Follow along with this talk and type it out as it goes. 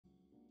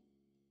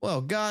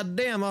Well,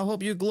 goddamn, I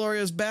hope you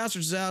glorious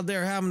bastards out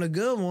there having a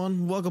good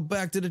one. Welcome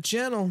back to the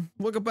channel.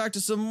 Welcome back to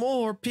some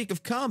more Peak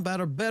of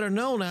Combat, or better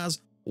known as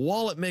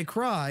Wallet May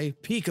Cry,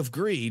 Peak of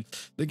Greed.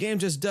 The game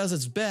just does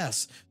its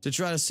best to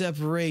try to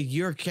separate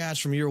your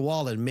cash from your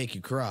wallet and make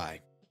you cry.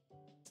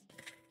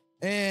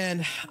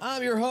 And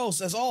I'm your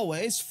host, as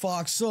always,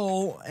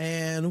 FOXSOL,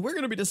 and we're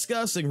going to be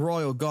discussing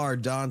Royal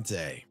Guard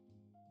Dante.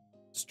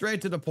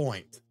 Straight to the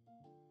point.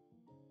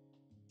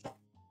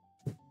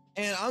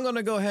 And I'm going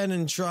to go ahead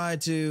and try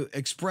to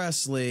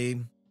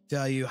expressly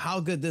tell you how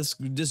good this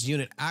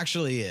unit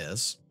actually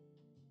is,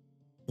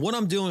 what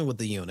I'm doing with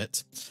the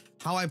unit,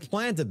 how I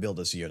plan to build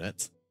this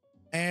unit,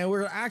 and we're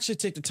going to actually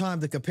take the time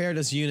to compare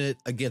this unit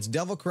against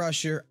Devil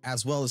Crusher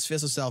as well as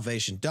Fist of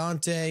Salvation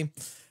Dante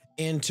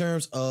in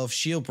terms of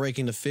shield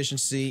breaking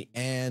efficiency.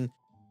 And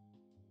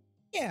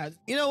yeah,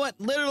 you know what?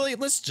 Literally,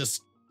 let's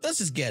just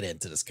get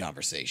into this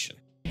conversation.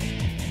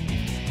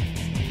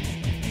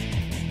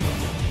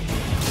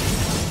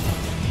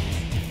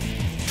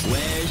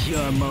 Where's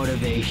your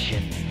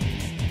motivation?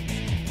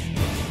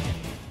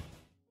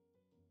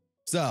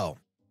 So,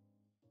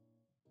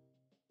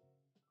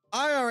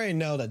 I already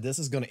know that this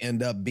is going to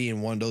end up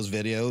being one of those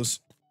videos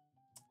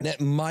that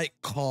might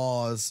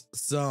cause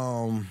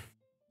some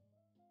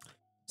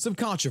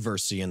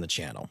controversy in the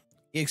channel,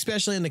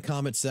 especially in the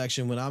comment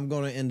section, when I'm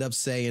going to end up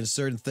saying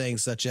certain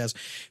things such as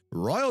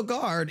Royal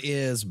Guard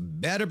is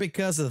better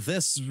because of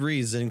this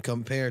reason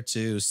compared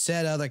to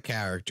said other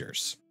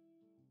characters.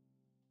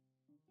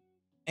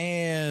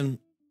 And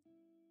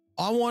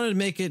I wanted to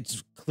make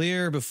it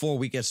clear before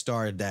we get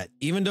started that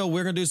even though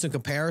we're going to do some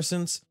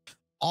comparisons,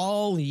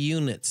 all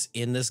units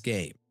in this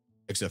game,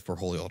 except for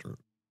Holy Order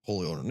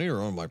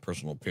Nero, in my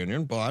personal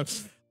opinion,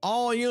 but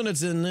all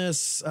units in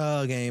this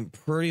game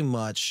pretty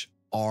much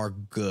are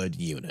good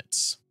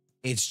units.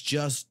 It's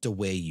just the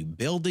way you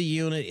build the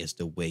unit, it's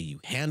the way you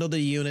handle the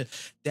unit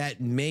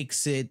that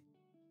makes it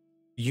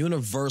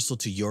universal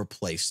to your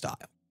play style.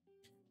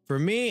 For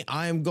me,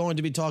 I'm going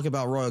to be talking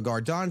about Royal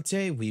Guard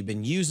Dante. We've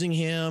been using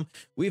him.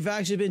 We've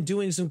actually been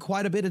doing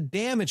quite a bit of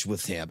damage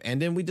with him.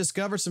 And then we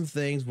discovered some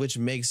things which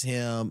makes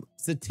him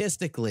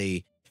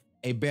statistically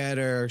a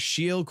better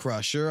shield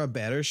crusher, a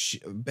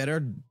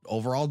better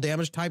overall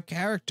damage type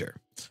character.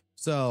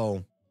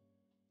 So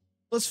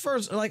let's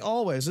first, like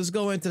always, let's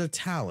go into the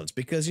talents,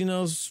 because, you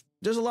know,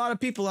 there's a lot of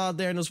people out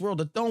there in this world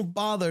that don't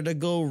bother to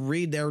go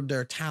read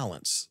their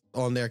talents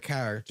on their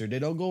character. They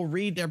don't go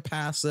read their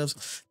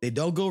passives. They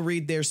don't go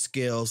read their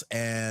skills.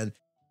 And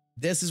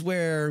this is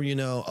where, you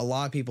know, a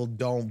lot of people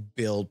don't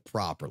build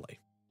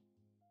properly.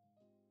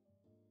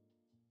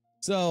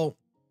 So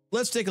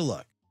let's take a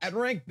look at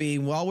rank B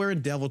while we're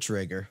in Devil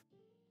Trigger,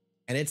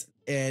 and it's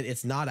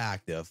not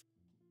active.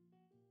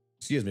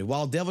 Excuse me.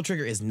 While Devil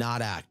Trigger is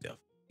not active,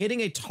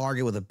 hitting a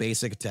target with a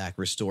basic attack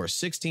restores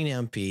 16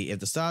 MP. If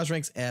the size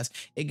ranks S,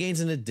 it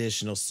gains an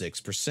additional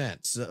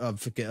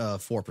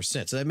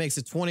 4%. So that makes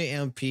it 20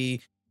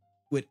 MP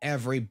with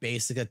every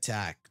basic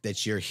attack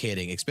that you're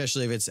hitting,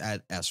 especially if it's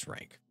at S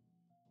rank.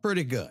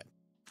 Pretty good.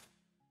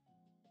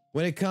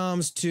 When it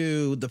comes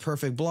to the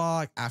perfect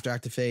block, after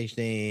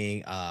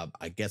activating, I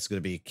guess it's going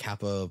to be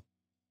Capapura.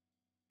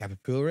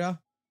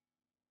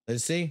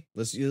 Let's see.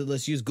 Let's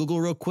use Google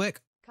real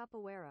quick.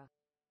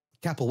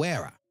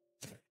 Capoeira.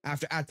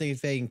 After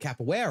activating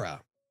Capoeira,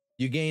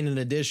 you gain an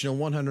additional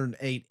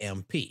 108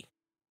 MP.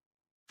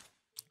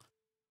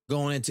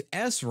 Going into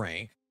S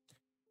rank,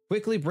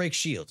 quickly break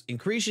shields,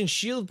 increasing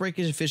shield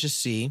breaking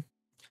efficiency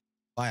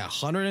by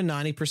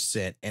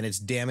 190% and its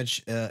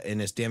damage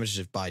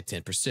by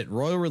 10%.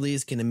 Royal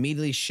Release can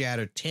immediately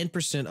shatter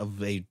 10%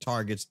 of a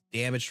target's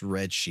damaged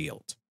red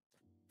shield.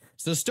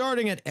 So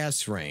starting at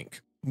S rank,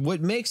 what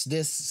makes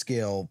this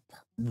skill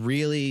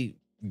really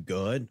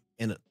good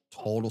in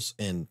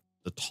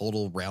the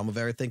total realm of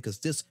everything, because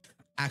this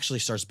actually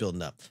starts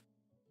building up.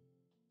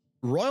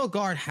 Royal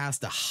Guard has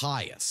the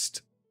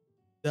highest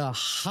at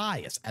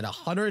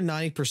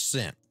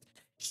 190%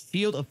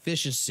 shield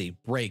efficiency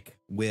break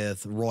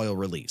with Royal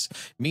Release,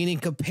 meaning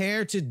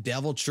compared to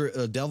Devil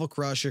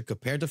Crusher,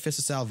 compared to Fist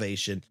of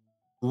Salvation,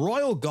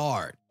 Royal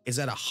Guard is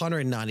at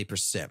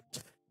 190%.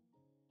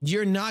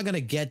 You're not going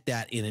to get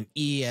that in an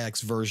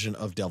EX version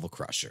of Devil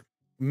Crusher,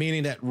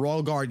 meaning that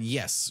Royal Guard,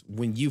 yes,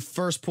 when you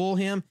first pull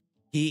him,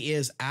 he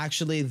is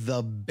actually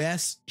the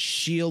best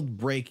shield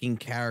breaking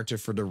character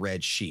for the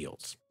red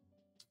shields,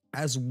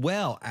 as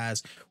well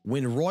as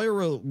with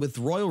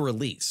Royal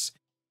Release.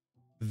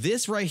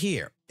 This right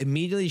here,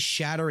 immediately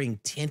shattering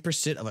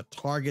 10% of a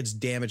target's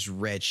damaged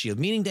red shield,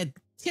 meaning that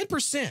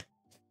 10%,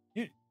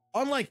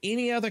 unlike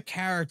any other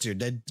character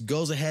that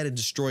goes ahead and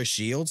destroys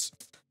shields,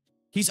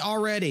 he's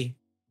already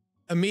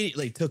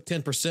immediately took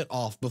 10%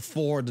 off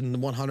before the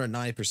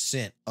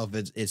 190% of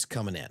it is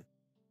coming in.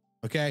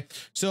 Okay,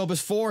 so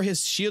before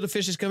his shield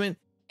efficiency come in,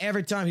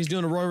 every time he's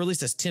doing a Royal Release,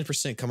 that's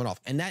 10% coming off,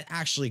 and that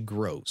actually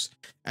grows.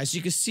 As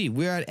you can see,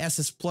 we're at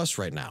SS plus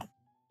right now.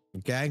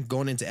 Okay,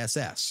 going into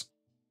SS.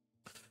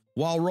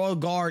 While Royal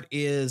Guard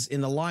is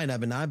in the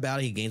lineup and not about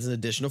it, he gains an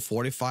additional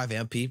 45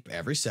 MP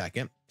every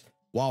second.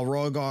 While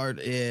Royal Guard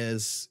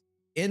is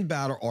in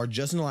battle or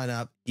just in the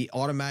lineup, he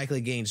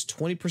automatically gains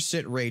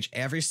 20% rage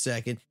every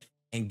second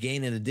and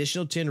gain an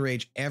additional 10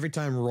 rage every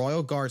time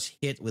Royal Guards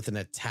hit with an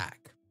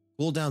attack.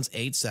 Cooldown's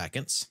 8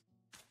 seconds.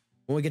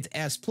 When we get to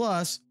S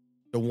plus,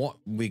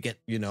 we get,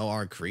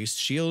 our increased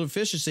shield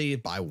efficiency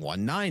by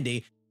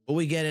 190, but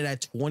we get it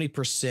at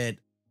 20%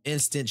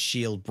 instant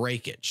shield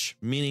breakage,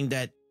 meaning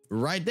that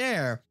right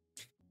there,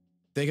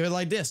 think of it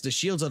like this: the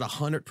shield's at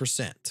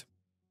 100%.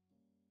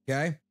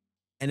 Okay.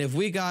 And if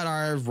we got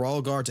our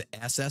Royal Guard to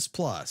SS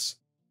plus,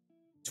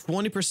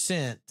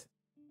 20%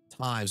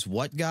 times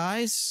what,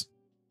 guys?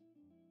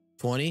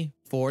 20,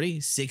 40,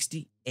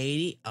 60,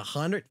 80,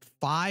 100,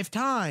 5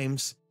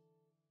 times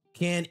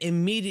can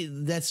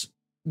immediately,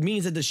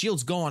 means that the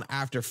shield's gone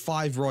after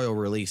 5 royal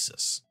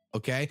releases.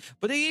 Okay.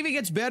 But it even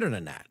gets better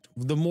than that.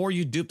 The more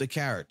you dupe the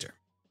character.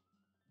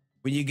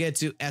 When you get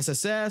to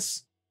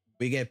SSS,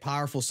 we get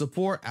powerful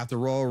support after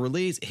royal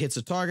release. It hits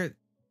a target,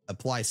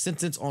 applies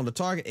sentence on the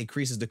target,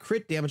 increases the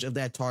crit damage of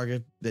that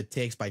target that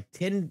takes by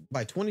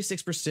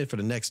 26% for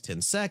the next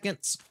 10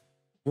 seconds.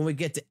 When we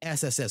get to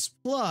SSS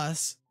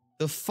plus,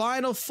 the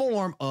final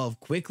form of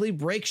quickly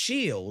break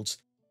shields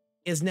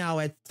is now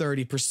at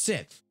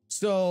 30%.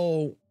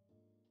 So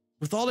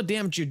with all the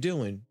damage you're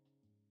doing,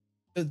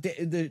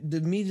 the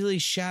immediately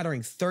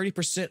shattering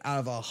 30%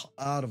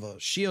 out of a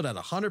shield at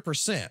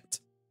 100%,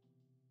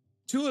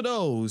 2 of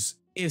those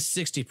is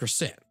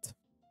 60%.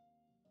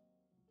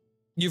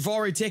 You've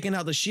already taken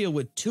out the shield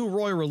with 2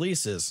 royal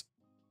releases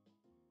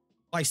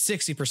by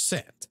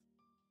 60%.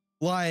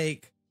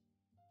 Like,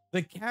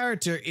 the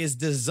character is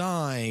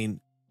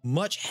designed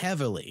much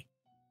heavily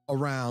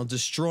around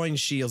destroying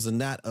shields,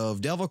 and that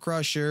of Devil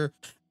Crusher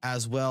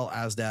as well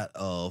as that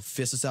of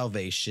Fist of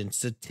Salvation,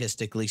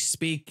 statistically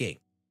speaking.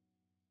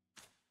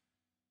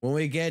 When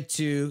we get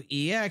to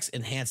EX,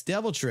 Enhanced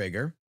Devil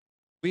Trigger,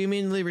 we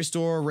immediately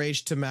restore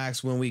rage to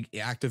max when we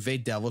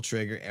activate Devil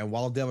Trigger, and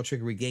while Devil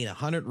Trigger, we gain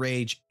 100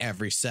 rage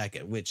every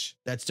second, which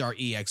that's our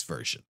EX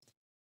version.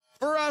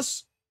 For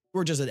us,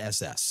 we're just at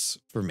SS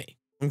for me,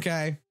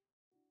 okay?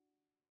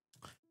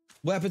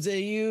 Weapons they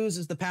use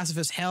is the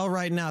Pacifist Hell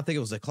right now. I think it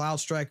was the Cloud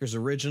Strikers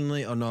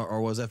originally,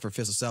 or was that for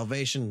Fist of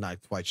Salvation? Not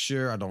quite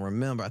sure. I don't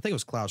remember. I think it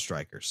was Cloud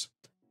Strikers,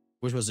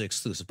 which was the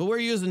exclusive. But we're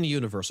using the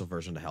universal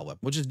version of the Hell Weapon,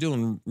 which is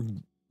doing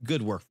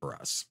good work for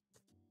us.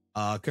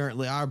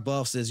 Currently, our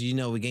buffs is,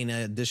 we gain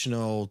an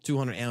additional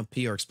 200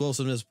 MP or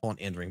explosiveness upon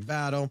entering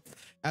battle,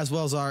 as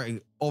well as our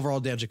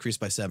overall damage increased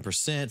by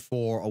 7%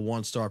 for a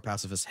 1-star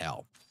Pacifist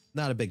Hell.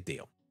 Not a big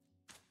deal.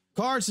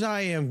 Cards that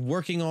I am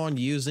working on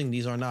using,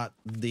 these are not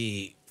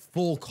the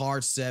full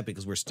card set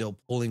because we're still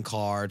pulling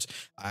cards.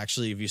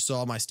 Actually, if you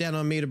saw my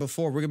stand-on meter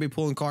before, we're gonna be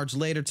pulling cards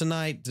later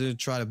tonight to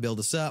try to build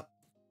this up.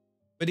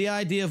 But the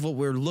idea of what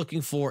we're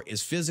looking for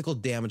is physical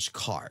damage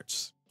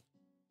cards.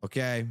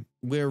 Okay,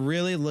 we're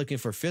really looking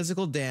for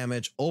physical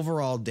damage,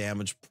 overall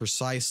damage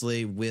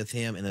precisely with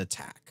him in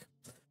attack.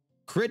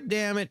 Crit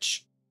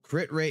damage,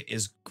 crit rate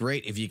is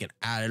great if you can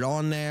add it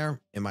on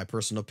there, in my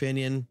personal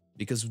opinion,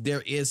 because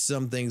there is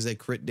some things that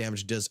crit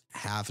damage does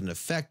have an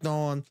effect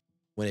on.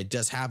 When it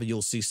does happen,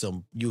 you'll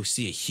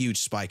see a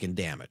huge spike in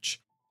damage.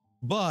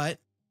 But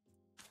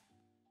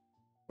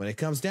when it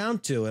comes down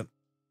to it,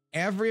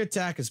 every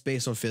attack is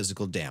based on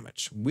physical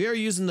damage. We are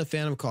using the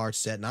Phantom card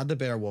set, not the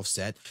Beowulf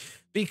set,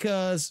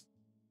 because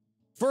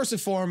first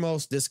and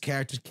foremost, this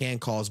character can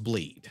cause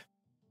bleed.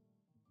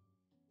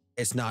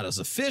 It's not as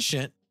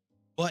efficient,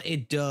 but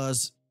it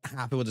does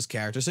happen with this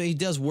character. So he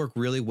does work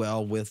really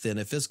well within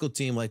a physical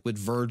team, like with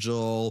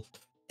Virgil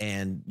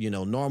and,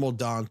 normal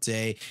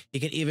Dante. He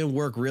can even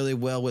work really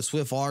well with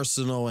Swift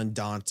Arsenal and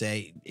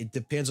Dante. It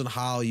depends on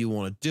how you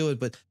want to do it.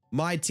 But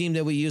my team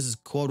that we use is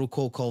quote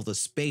unquote called the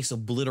Space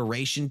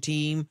Obliteration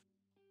team,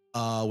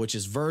 which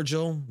is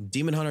Virgil,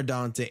 Demon Hunter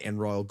Dante, and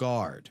Royal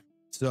Guard.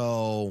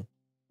 So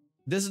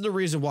this is the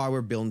reason why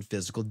we're building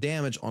physical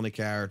damage on the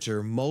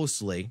character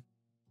mostly.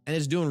 And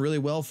it's doing really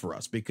well for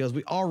us because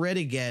we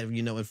already get,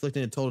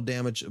 inflicting a total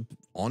damage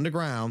on the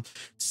ground,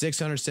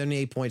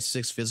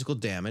 678.6 physical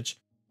damage,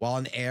 while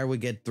in the air we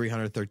get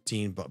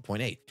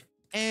 313.8.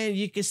 And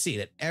you can see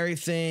that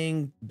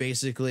everything,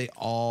 basically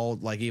all,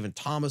 like even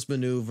Thomas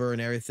maneuver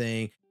and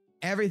everything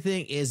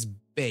is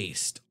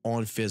based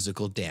on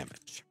physical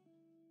damage.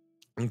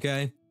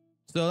 Okay.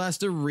 So that's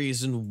the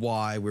reason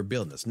why we're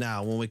building this.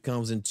 Now, when it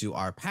comes into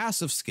our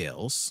passive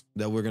skills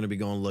that we're going to be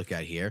going to look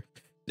at here,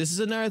 this is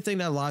another thing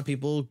that a lot of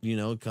people,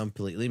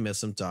 completely miss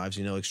sometimes.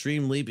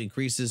 Extreme Leap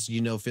increases,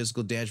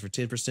 physical damage for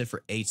 10%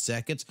 for 8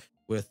 seconds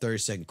with a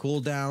 30-second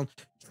cooldown.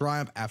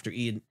 Triumph after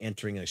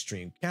entering an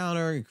extreme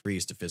counter,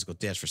 increase the physical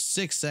damage for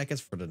 6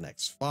 seconds for the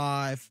next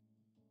 5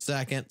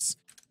 seconds.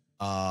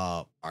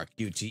 Our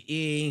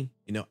QTE,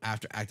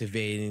 after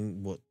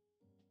activating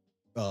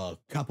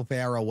couple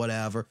pair or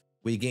whatever,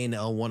 we gain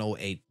a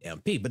 108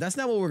 MP. But that's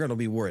not what we're going to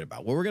be worried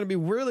about. What we're going to be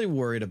really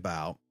worried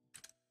about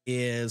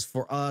is,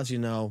 for us,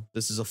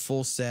 this is a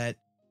full set,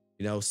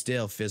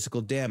 still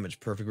physical damage,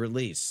 perfect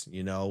release,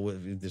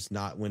 it's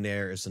not when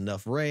there is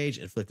enough rage,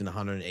 inflicting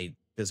 108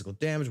 physical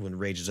damage when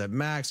rage is at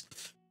max.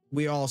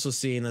 we're also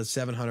seeing a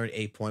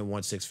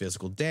 708.16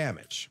 physical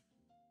damage.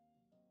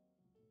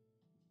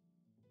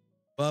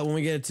 But when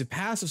we get into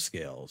passive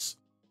skills,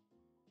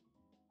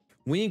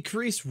 we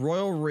increase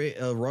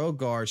Royal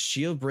Guard's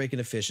shield breaking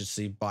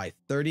efficiency by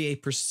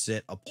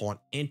 38% upon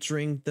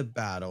entering the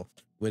battle,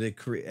 with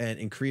and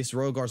increase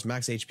Royal Guard's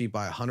max HP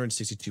by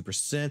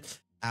 162%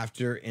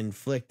 after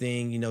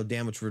inflicting,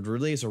 damage with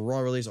release or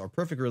royal release or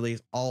perfect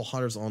release. All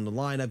hunters on the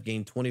lineup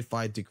gain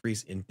 25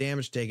 decrease in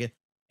damage taken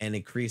and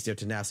increase their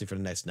tenacity for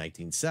the next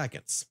 19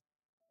 seconds.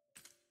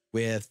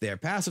 With their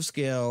passive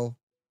skill,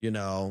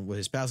 with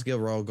his passive skill,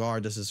 Royal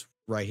Guard, this is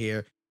right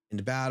here. In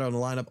the battle, the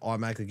lineup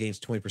automatically gains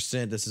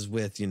 20%. This is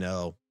with,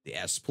 the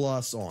S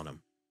plus on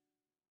him.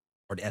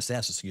 Or the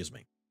SS, excuse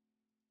me.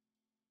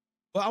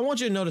 Well, I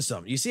want you to notice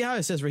something. You see how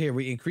it says right here,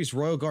 we increase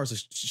Royal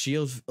Guard's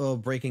shield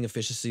breaking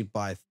efficiency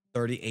by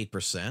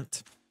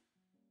 38%.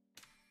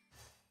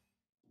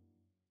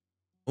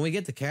 When we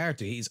get the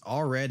character, he's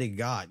already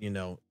got,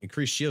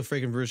 increased shield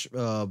breaking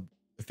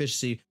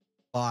efficiency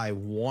by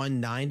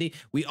 190.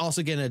 We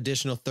also get an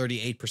additional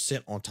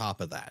 38% on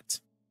top of that.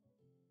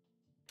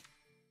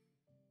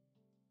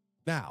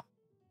 Now,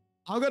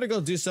 I'm going to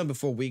go do something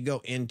before we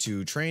go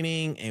into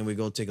training and we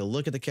go take a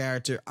look at the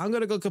character. I'm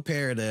going to go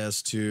compare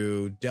this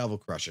to Devil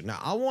Crusher. Now,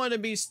 I want to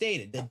be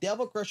stated that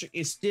Devil Crusher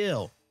is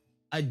still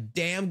a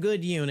damn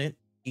good unit.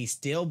 He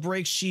still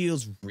breaks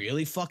shields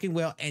really fucking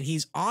well. And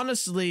he's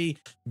honestly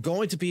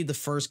going to be the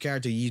first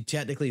character you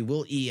technically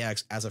will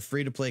EX as a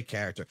free-to-play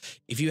character.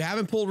 If you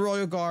haven't pulled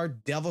Royal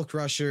Guard, Devil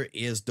Crusher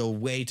is the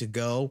way to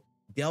go.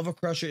 Devil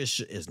Crusher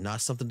is not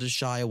something to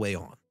shy away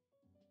on.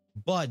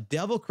 But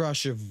Devil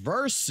Crusher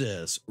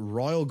versus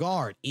Royal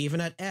Guard,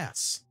 even at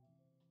S.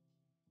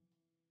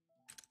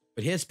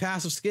 But his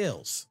passive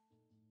skills,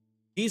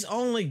 he's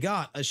only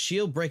got a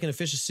shield breaking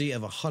efficiency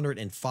of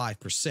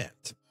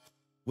 105%.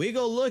 We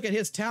go look at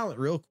his talent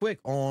real quick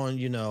on,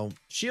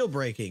 shield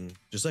breaking,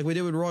 just like we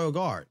did with Royal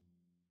Guard.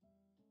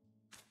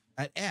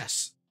 At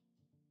S,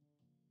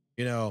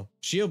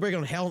 shield breaking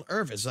on Hell and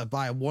Earth is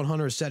by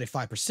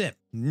 175%.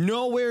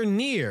 Nowhere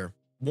near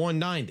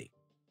 190.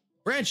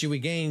 Grant you, we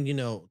gained,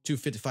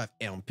 255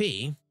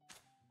 MP.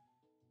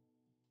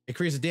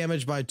 Increase the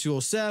damage by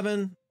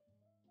 207.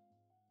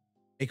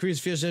 Increase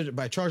efficiency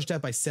by charge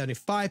attack by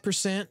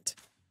 75%.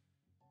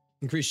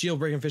 Increase shield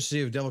breaking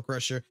efficiency of Devil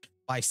Crusher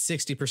by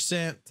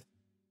 60%.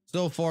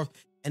 So forth.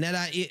 And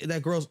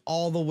that grows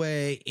all the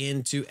way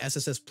into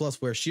SSS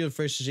Plus, where shield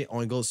efficiency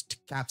only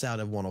caps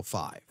out at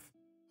 105.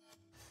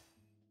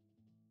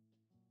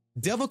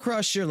 Devil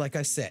Crusher, like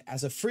I said,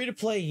 as a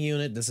free-to-play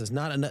unit, this is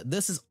not enough.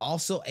 This is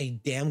also a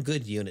damn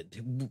good unit.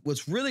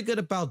 What's really good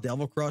about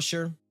Devil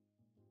Crusher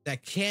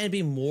that can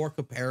be more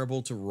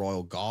comparable to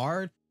Royal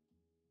Guard,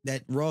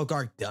 that Royal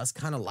Guard does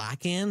kind of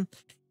lack in,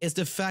 is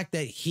the fact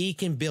that he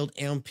can build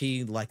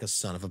MP like a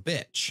son of a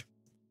bitch.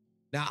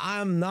 Now,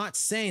 I'm not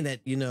saying that,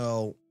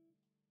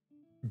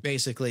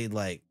 basically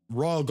like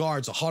Royal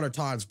Guard's 100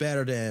 times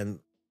better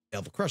than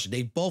Devil Crusher.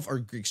 They both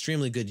are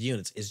extremely good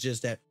units. It's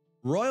just that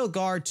Royal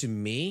Guard, to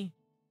me,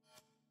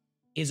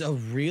 is a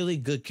really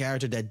good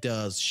character that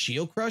does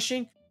shield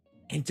crushing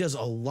and does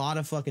a lot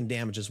of fucking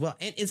damage as well.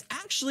 And it's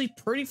actually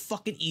pretty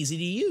fucking easy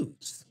to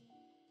use.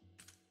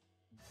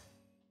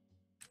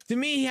 To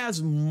me, he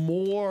has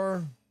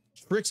more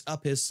tricks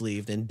up his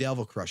sleeve than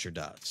Devil Crusher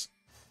does.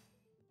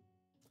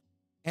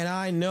 And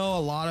I know a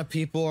lot of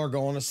people are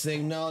going to say,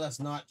 no, that's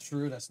not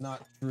true. That's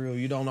not true.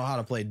 You don't know how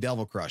to play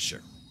Devil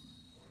Crusher.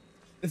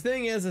 The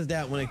thing is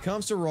that when it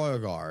comes to Royal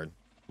Guard,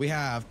 we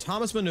have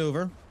Thomas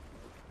Maneuver,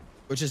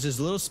 which is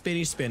this little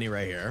spinny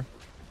right here.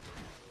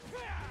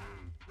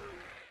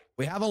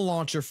 We have a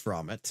launcher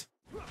from it.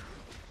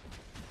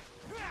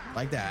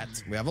 Like that.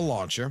 We have a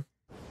launcher.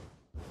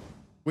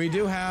 We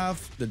do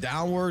have the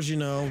downwards,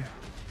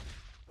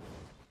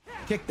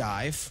 kick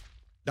dive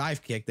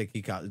kick that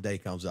he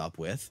comes up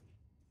with.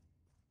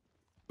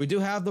 We do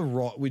have the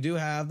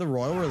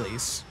royal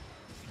release,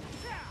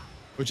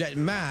 which at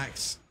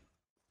max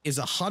is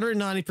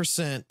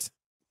 190%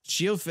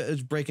 shield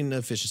breaking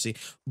efficiency,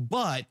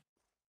 but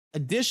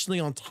additionally,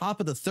 on top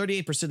of the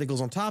 38% that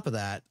goes on top of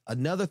that,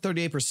 another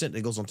 38%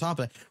 that goes on top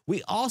of that,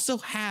 we also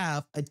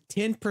have a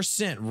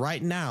 10%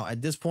 right now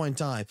at this point in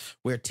time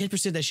where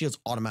 10% of that shield's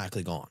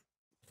automatically gone.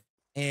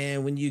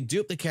 And when you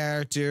dupe the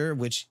character,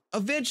 which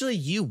eventually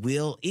you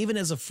will, even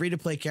as a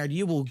free-to-play character,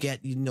 you will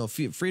get,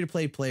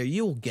 free-to-play player,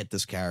 you will get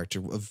this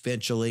character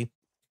eventually.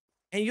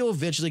 And you'll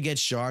eventually get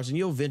shards and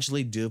you'll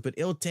eventually dupe it.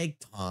 It'll take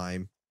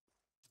time.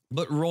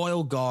 But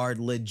Royal Guard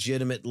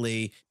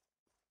legitimately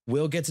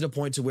will get to the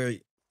point to where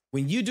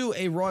when you do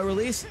a royal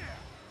release,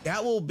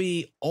 that will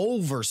be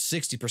over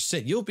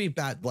 60%. You'll be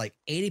about like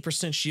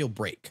 80% shield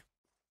break.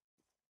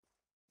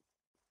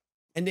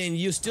 And then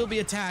you'll still be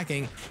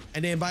attacking.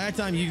 And then by that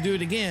time you do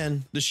it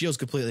again, the shield's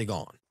completely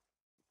gone.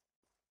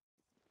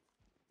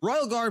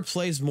 Royal Guard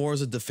plays more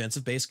as a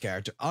defensive-based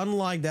character.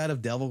 Unlike that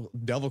of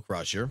Devil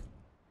Crusher,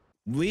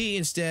 we,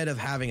 instead of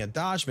having a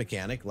dodge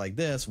mechanic like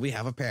this, we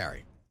have a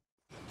parry.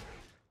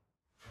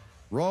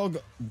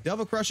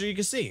 Devil Crusher, you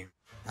can see,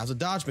 has a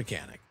dodge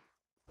mechanic.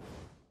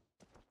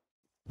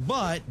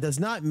 but does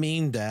not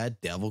mean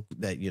that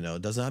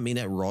does not mean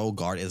that Royal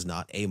Guard is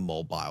not a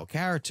mobile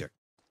character,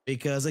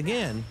 because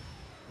again,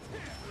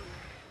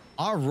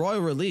 our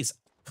Royal Release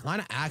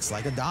kind of acts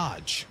like a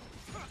dodge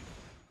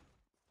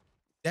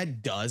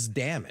that does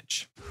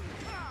damage.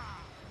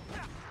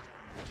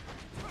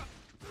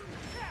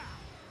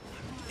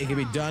 It can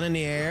be done in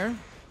the air.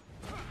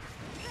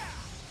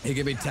 It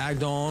can be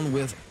tagged on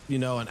with,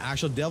 an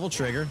actual devil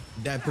trigger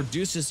that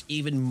produces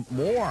even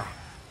more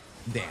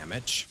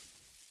damage.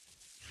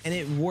 And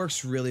it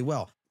works really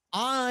well.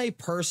 I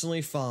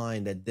personally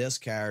find that this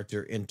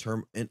character, in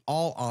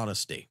all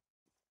honesty,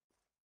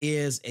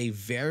 is a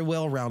very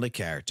well-rounded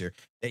character.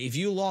 That if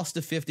you lost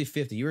to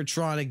 50-50, you were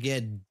trying to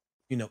get,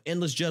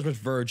 Endless Judgment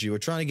Virgil, you were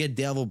trying to get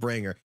Devil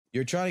Bringer,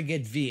 you're trying to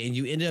get V, and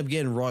you ended up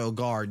getting Royal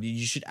Guard,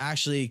 you should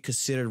actually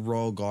consider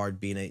Royal Guard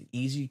being an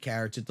easy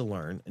character to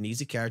learn, an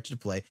easy character to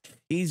play.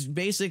 He's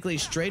basically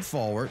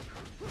straightforward,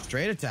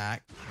 straight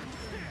attack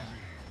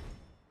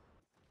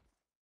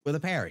with a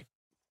parry.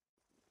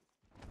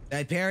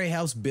 That parry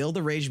helps build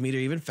the rage meter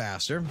even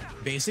faster.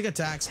 Basic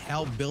attacks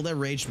help build that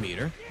rage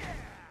meter.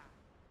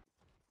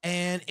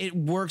 And it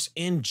works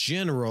in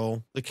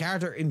general. The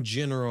character in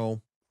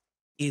general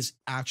is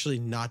actually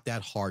not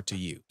that hard to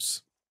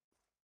use.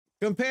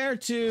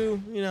 Compared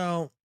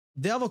to,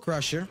 Devil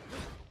Crusher,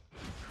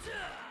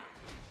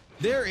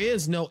 there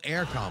is no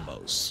air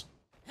combos.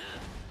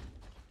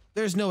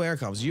 There's no air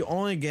combos. You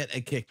only get a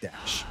kick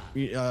dash,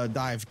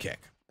 dive kick.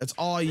 That's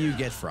all you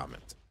get from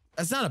it.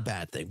 That's not a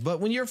bad thing.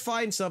 But when you're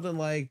fighting something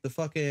like the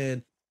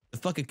fucking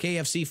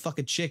KFC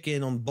fucking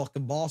chicken on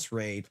fucking boss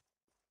raid,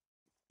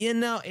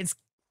 it's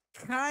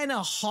kind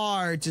of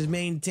hard to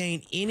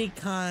maintain any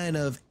kind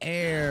of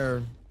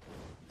air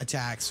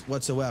attacks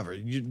whatsoever.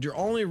 Your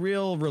only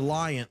real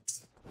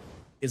reliance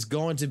is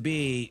going to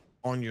be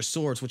on your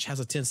swords, which has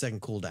a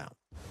 10-second cooldown.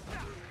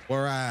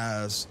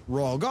 Whereas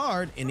Royal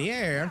Guard in the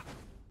air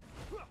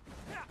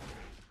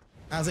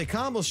has a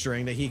combo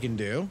string that he can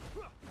do.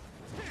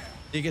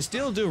 He can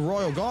still do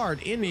Royal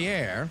Guard in the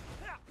air.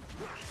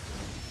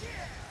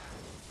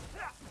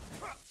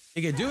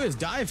 He can do his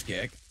dive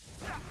kick.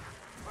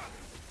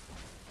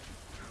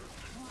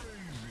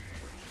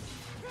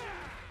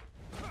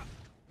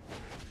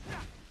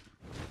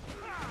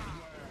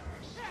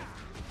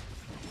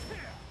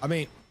 I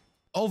mean,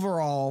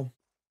 overall,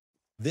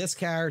 this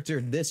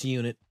character, this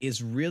unit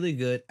is really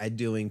good at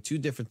doing two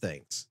different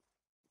things.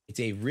 It's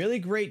a really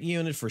great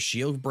unit for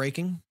shield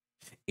breaking.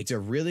 It's a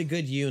really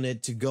good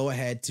unit to go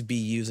ahead to be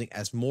using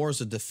as more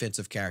as a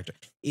defensive character.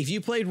 If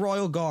you played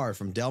Royal Guard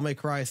from Devil May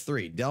Cry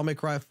 3, Devil May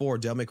Cry 4,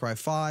 Devil May Cry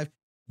 5,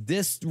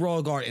 this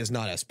Royal Guard is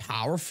not as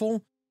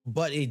powerful,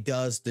 but it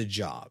does the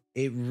job.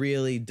 It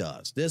really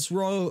does. This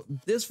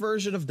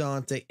version of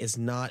Dante is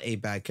not a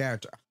bad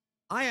character.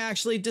 I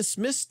actually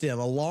dismissed him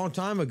a long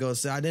time ago.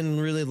 So I didn't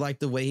really like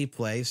the way he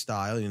plays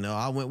style.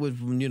 I went with,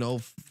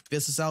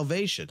 Fist of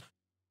Salvation.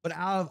 But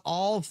out of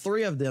all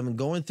three of them,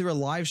 going through a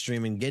live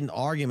stream and getting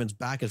arguments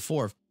back and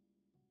forth,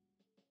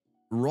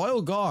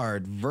 Royal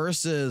Guard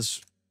versus,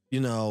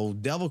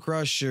 Devil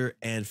Crusher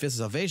and Fist of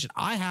Salvation,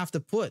 I have to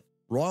put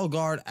Royal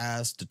Guard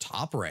as the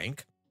top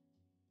rank.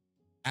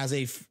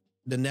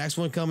 The next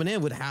one coming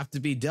in would have to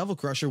be Devil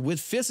Crusher, with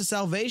Fist of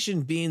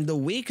Salvation being the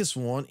weakest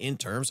one in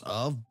terms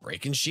of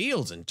breaking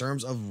shields, in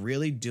terms of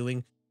really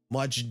doing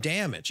much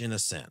damage in a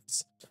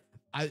sense.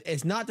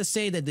 It's not to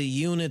say that the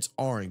units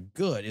aren't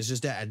good. It's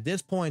just that at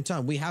this point in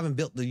time, we haven't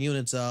built the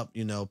units up,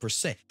 per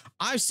se.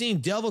 I've seen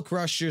Devil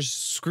Crushers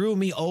screw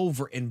me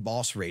over in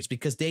boss raids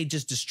because they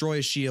just destroy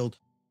a shield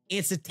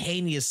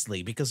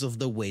instantaneously because of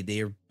the way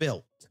they are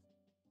built.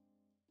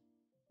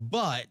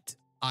 But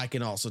I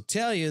can also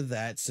tell you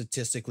that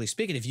statistically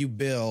speaking, if you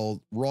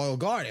build Royal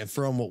Guard, and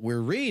from what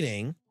we're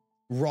reading,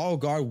 Royal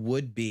Guard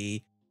would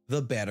be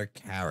the better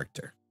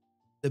character,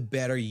 the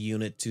better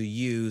unit to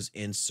use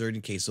in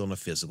certain cases on a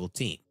physical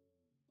team.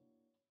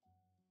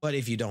 But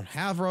if you don't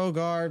have Royal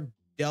Guard,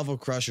 Devil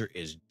Crusher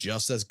is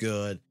just as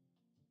good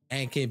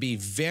and can be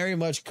very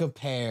much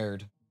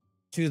compared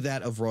to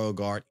that of Royal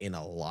Guard in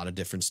a lot of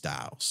different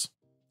styles.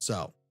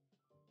 So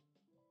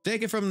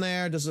take it from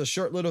there. This is a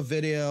short little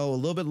video, a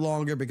little bit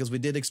longer because we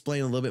did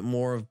explain a little bit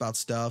more about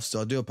stuff.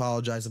 So I do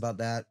apologize about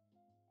that.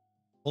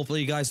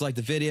 Hopefully you guys liked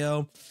the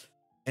video.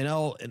 And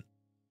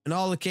in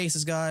all the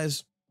cases,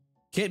 guys,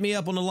 hit me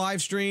up on the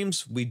live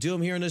streams. We do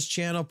them here on this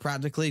channel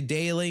practically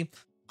daily.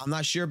 I'm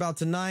not sure about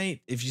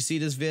tonight. If you see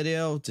this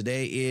video,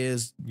 today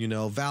is,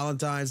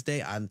 Valentine's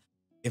Day.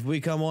 If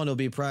we come on, it'll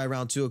be probably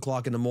around 2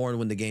 o'clock in the morning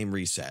when the game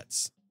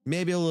resets.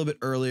 Maybe a little bit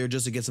earlier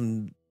just to get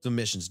some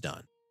missions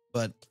done.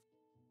 But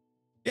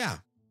yeah,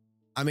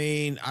 I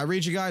mean, I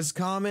read you guys'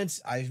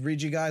 comments. I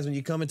read you guys when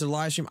you come into the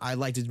live stream. I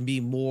like to be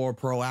more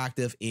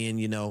proactive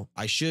in,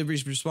 I should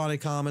respond to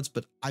comments,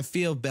 but I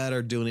feel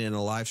better doing it in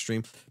a live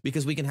stream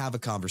because we can have a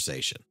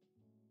conversation.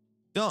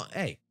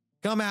 Hey,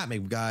 come at me,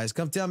 guys.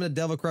 Come tell me the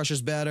Devil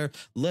Crusher's better.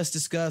 Let's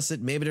discuss it.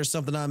 Maybe there's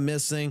something I'm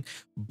missing,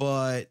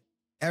 but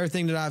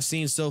everything that I've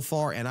seen so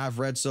far and I've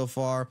read so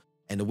far,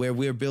 and where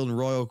we're building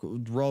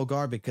Royal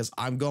Guard, because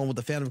I'm going with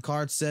the Phantom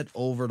card set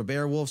over the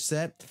Beowulf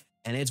set,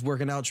 and it's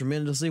working out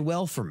tremendously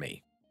well for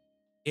me.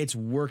 It's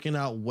working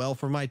out well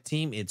for my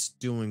team. It's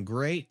doing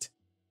great.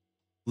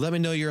 Let me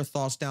know your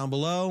thoughts down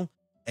below,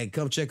 and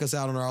come check us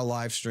out on our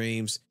live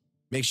streams.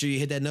 Make sure you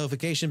hit that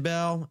notification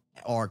bell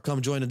or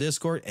come join the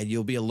Discord, and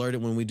you'll be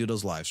alerted when we do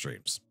those live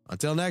streams.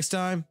 Until next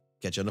time,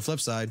 catch you on the flip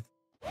side.